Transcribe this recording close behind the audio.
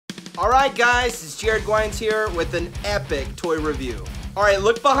Alright guys, it's Jared Guynes here with an epic toy review. Alright,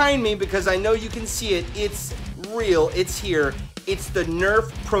 look behind me because I know you can see it. It's real, it's here. It's the Nerf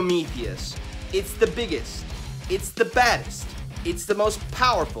Prometheus. It's the biggest. It's the baddest. It's the most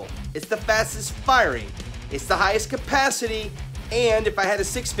powerful. It's the fastest firing. It's the highest capacity. And if I had a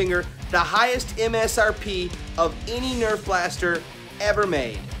six finger, the highest MSRP of any Nerf blaster ever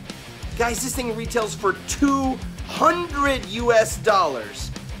made. Guys, this thing retails for $200 US.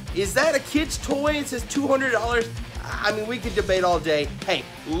 Is that a kid's toy? It says $200. I mean, we could debate all day. Hey,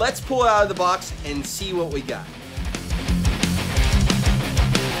 let's pull it out of the box and see what we got.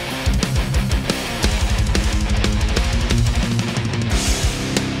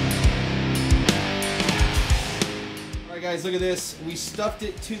 Alright guys, look at this. We stuffed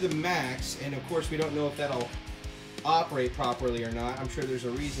it to the max, and of course we don't know if that'll operate properly or not. I'm sure there's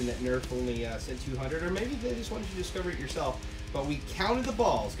a reason that Nerf only said 200, or maybe they just wanted you to discover it yourself. But we counted the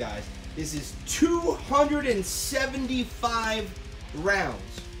balls, guys. This is 275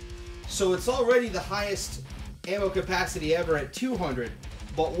 rounds. So it's already the highest ammo capacity ever at 200.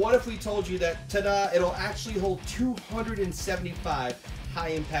 But what if we told you that, ta-da, it'll actually hold 275 high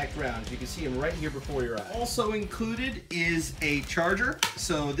impact rounds. You can see them right here before your eyes. Also included is a charger.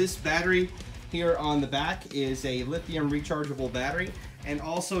 So this battery here on the back is a lithium rechargeable battery, and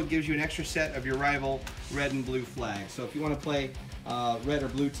also gives you an extra set of your rival red and blue flag. So if you want to play red or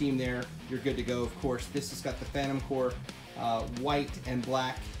blue team there, you're good to go. Of course, this has got the Phantom Core white and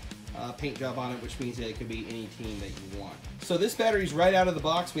black paint job on it, which means that it could be any team that you want. So this battery's right out of the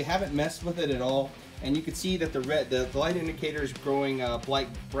box. We haven't messed with it at all, and you can see that the light indicator is growing bright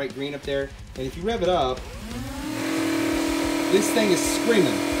green up there. And if you rev it up, this thing is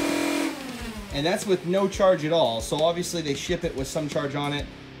screaming. And that's with no charge at all. So obviously they ship it with some charge on it.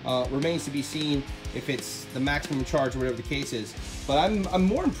 Remains to be seen if it's the maximum charge or whatever the case is. But I'm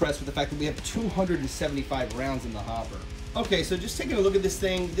more impressed with the fact that we have 275 rounds in the hopper. Okay, so just taking a look at this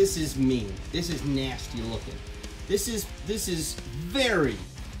thing, this is mean. This is nasty looking. This is very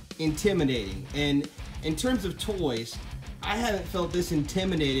intimidating. And in terms of toys, I haven't felt this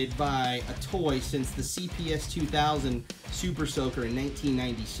intimidated by a toy since the CPS 2000 Super Soaker in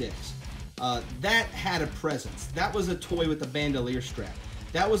 1996. That had a presence. That was a toy with a bandolier strap.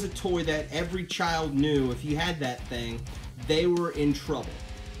 That was a toy that every child knew if you had that thing, they were in trouble.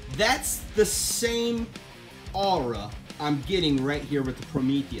 That's the same aura I'm getting right here with the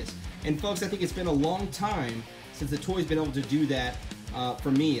Prometheus. And folks, I think it's been a long time since the toy's been able to do that, for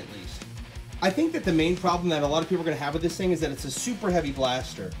me at least. I think that the main problem that a lot of people are going to have with this thing is that it's a super heavy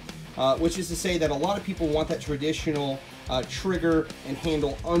blaster, which is to say that a lot of people want that traditional trigger and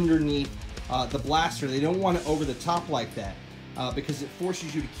handle underneath the blaster. They don't want it over the top like that because it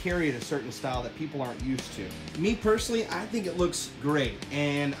forces you to carry it a certain style that people aren't used to. Me personally, I think it looks great,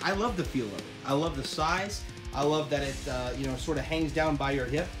 and I love the feel of it. I love the size. I love that it sort of hangs down by your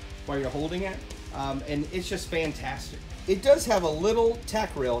hip while you're holding it, and it's just fantastic. It does have a little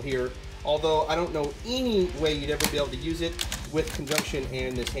tack rail here, although I don't know any way you'd ever be able to use it with conjunction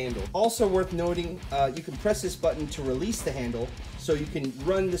and this handle. Also worth noting, you can press this button to release the handle, so you can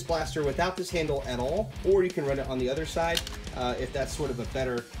run this blaster without this handle at all, or you can run it on the other side if that's sort of a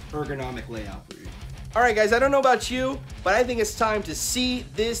better ergonomic layout for you. Alright guys, I don't know about you, but I think it's time to see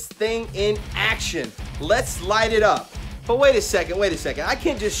this thing in action. Let's light it up. But wait a second, I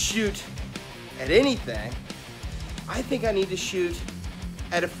can't just shoot at anything. I think I need to shoot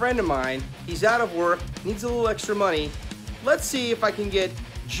at a friend of mine. He's out of work, needs a little extra money. Let's see if I can get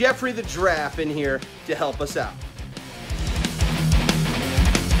Geoffrey the Giraffe in here to help us out.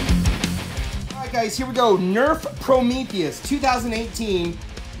 Alright guys, here we go. Nerf Prometheus 2018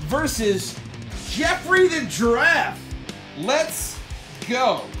 versus Geoffrey the Giraffe. Let's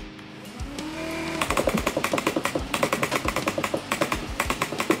go.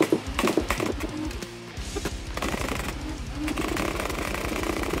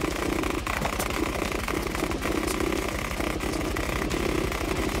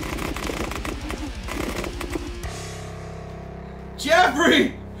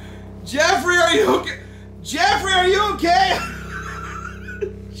 Geoffrey! Geoffrey, are you okay? Geoffrey, are you okay?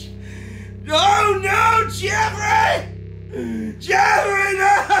 Oh no, Geoffrey! Geoffrey,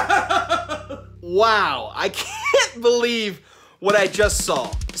 no! Wow, I can't believe what I just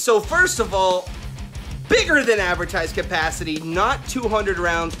saw. So first of all, bigger than advertised capacity, not 200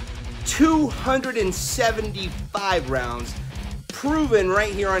 rounds, 275 rounds, proven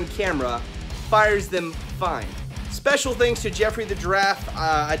right here on camera, fires them fine. Special thanks to Geoffrey the Giraffe.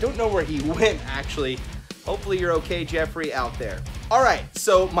 I don't know where he went, actually. Hopefully you're okay, Geoffrey, out there. All right,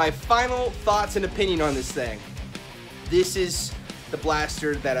 so my final thoughts and opinion on this thing. This is the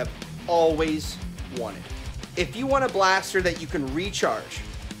blaster that I've always wanted. If you want a blaster that you can recharge,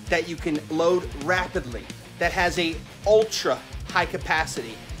 that you can load rapidly, that has a ultra high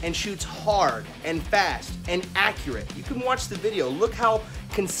capacity and shoots hard and fast and accurate, you can watch the video. Look how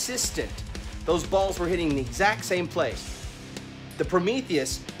consistent those balls were hitting the exact same place. The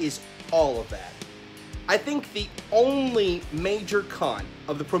Prometheus is all of that. I think the only major con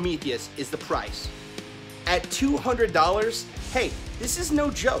of the Prometheus is the price. At $200, hey, this is no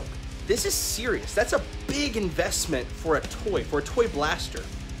joke. This is serious. That's a big investment for a toy blaster.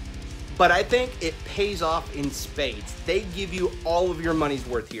 But I think it pays off in spades. They give you all of your money's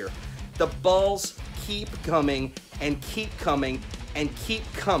worth here. The balls keep coming and keep coming and keep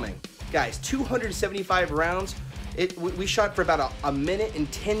coming. Guys, 275 rounds. We shot for about a minute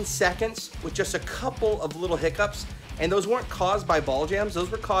and 10 seconds with just a couple of little hiccups. And those weren't caused by ball jams. Those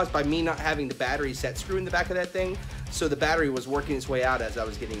were caused by me not having the battery set screw in the back of that thing. So the battery was working its way out as I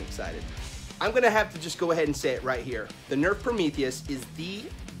was getting excited. I'm gonna have to just go ahead and say it right here. The Nerf Prometheus is the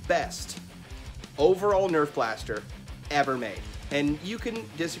best overall Nerf blaster ever made. And you can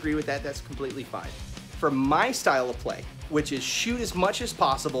disagree with that, that's completely fine. For my style of play, which is shoot as much as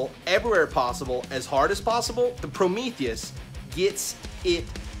possible, everywhere possible, as hard as possible, the Prometheus gets it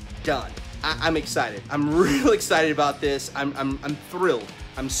done. I'm excited. I'm real excited about this. I'm thrilled.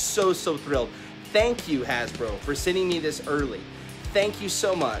 I'm so thrilled. Thank you, Hasbro, for sending me this early. Thank you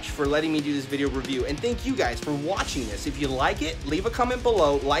so much for letting me do this video review, and thank you guys for watching this. If you like it, leave a comment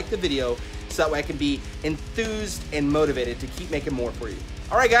below, like the video, so that way I can be enthused and motivated to keep making more for you.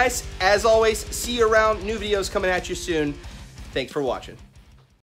 All right, guys, as always, see you around. New videos coming at you soon. Thanks for watching.